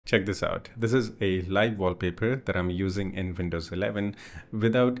check this out. This is a live wallpaper that I'm using in Windows 11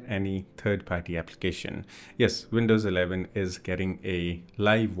 without any third-party application. Yes, Windows 11 is getting a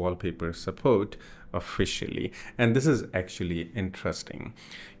live wallpaper support officially, and this is actually interesting.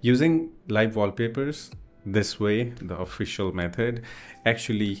 Using live wallpapers this way, the official method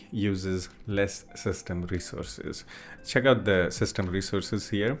actually uses less system resources. Check out the system resources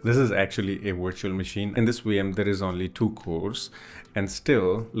here. This is actually a virtual machine. In this VM, there is only 2 cores, and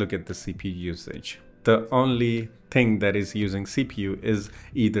still look at the CPU usage. The only thing that is using CPU is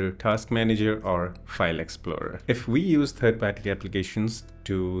either Task Manager or File Explorer. If we use third-party applications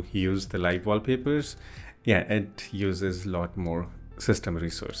to use the live wallpapers, yeah, it uses a lot more system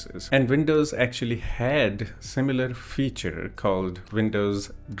resources. And Windows actually had similar feature called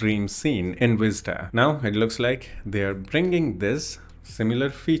Windows DreamScene in Vista. Now it looks like they are bringing this similar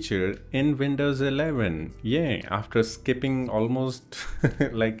feature in Windows 11. Yay, after skipping almost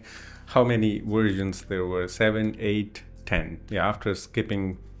like how many versions there were, 7, 8, 10. Yeah, after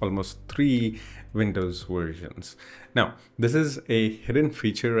skipping almost 3 Windows versions. Now, this is a hidden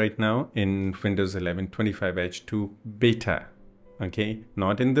feature right now in Windows 11 25H2 beta. Okay,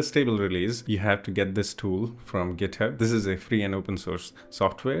 not in the stable release. You have to get this tool from GitHub. This is a free and open source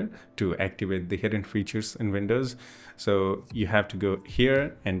software to activate the hidden features in Windows. So you have to go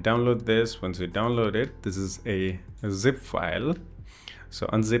here and download this. Once you download it, this is a zip file. So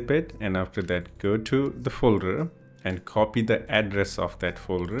unzip it, and after that go to the folder and copy the address of that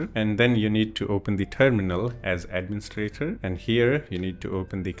folder, and then you need to open the terminal as administrator, and here you need to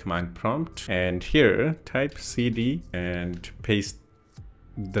open the command prompt, and here type cd and paste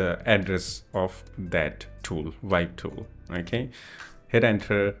the address of that tool, wipe tool. Okay, hit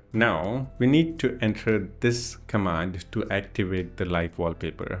enter. Now we need to enter this command to activate the live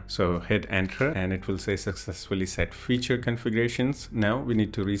wallpaper. So hit enter and it will say successfully set feature configurations. Now we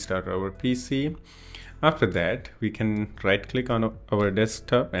need to restart our PC. After that, we can right click on our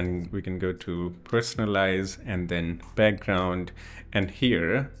desktop and we can go to personalize and then background, and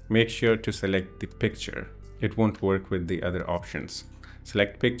here make sure to select the picture. It won't work with the other options.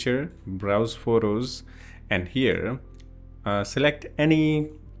 Select picture, browse photos, and here select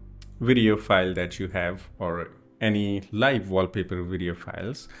any video file that you have or any live wallpaper video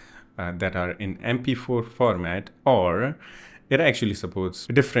files that are in MP4 format, or it actually supports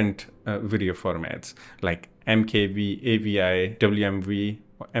different video formats like MKV, AVI, WMV,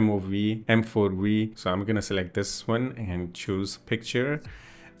 MOV, M4V. So I'm gonna select this one and choose picture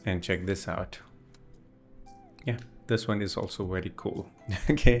and check this out. Yeah, this one is also very cool.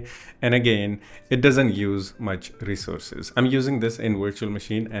 Okay, and again, it doesn't use much resources. I'm using this in virtual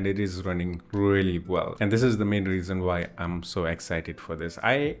machine and it is running really well. And this is the main reason why I'm so excited for this.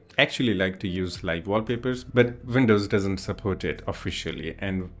 I actually like to use live wallpapers, but Windows doesn't support it officially,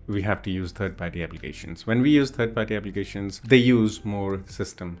 and we have to use third-party applications. When we use third-party applications, they use more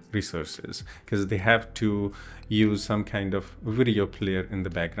system resources because they have to use some kind of video player in the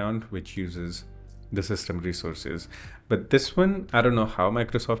background, which uses the system resources. But this one, I don't know how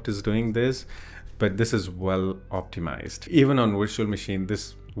Microsoft is doing this, but this is well optimized. Even on virtual machine,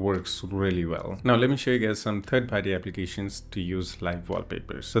 this works really well. Now let me show you guys some third-party applications to use live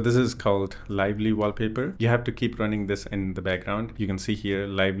wallpapers. So this is called Lively Wallpaper. You have to keep running this in the background. You can see here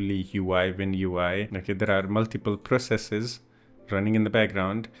Lively UI, Win UI. Okay, there are multiple processes running in the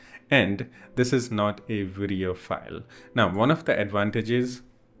background, and this is not a video file. Now, one of the advantages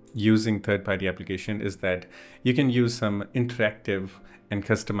using third-party application is that you can use some interactive and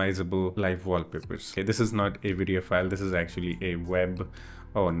customizable live wallpapers. Okay, this is not a video file, this is actually a web.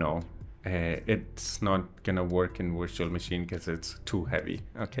 Oh no, it's not gonna work in virtual machine because it's too heavy.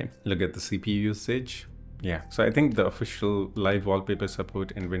 Okay, look at the CPU usage. Yeah, so I think the official live wallpaper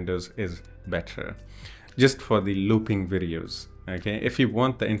support in Windows is better just for the looping videos. Okay, if you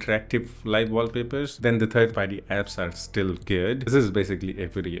want the interactive live wallpapers, then the third-party apps are still good. This is basically a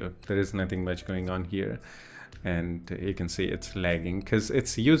video. There is nothing much going on here, and you can see it's lagging because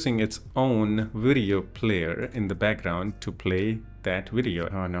it's using its own video player in the background to play that video.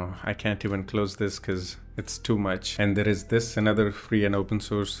 Oh no, I can't even close this because it's too much. And there is this another free and open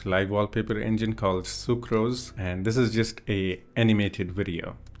source live wallpaper engine called Sucrose, and this is just a animated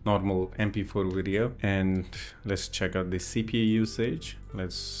video, normal MP4 video. And let's check out the CPU usage.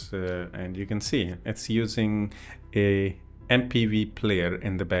 And you can see it's using a MPV player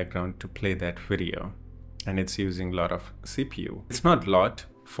in the background to play that video, and it's using a lot of CPU. It's not a lot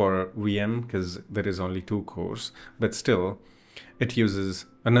for VM because there is only 2 cores, but still it uses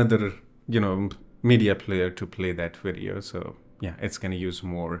another, media player to play that video. So yeah, it's going to use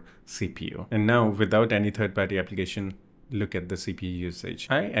more CPU. And now without any third-party application, look at the CPU usage.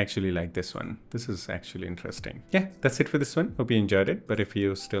 I actually like this one. This is actually interesting. Yeah, that's it for this one. Hope you enjoyed it. But if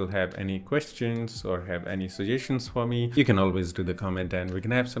you still have any questions or have any suggestions for me, you can always do the comment and we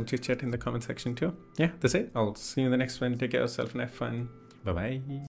can have some chit chat in the comment section too. Yeah, that's it. I'll see you in the next one. Take care of yourself and have fun. Bye bye.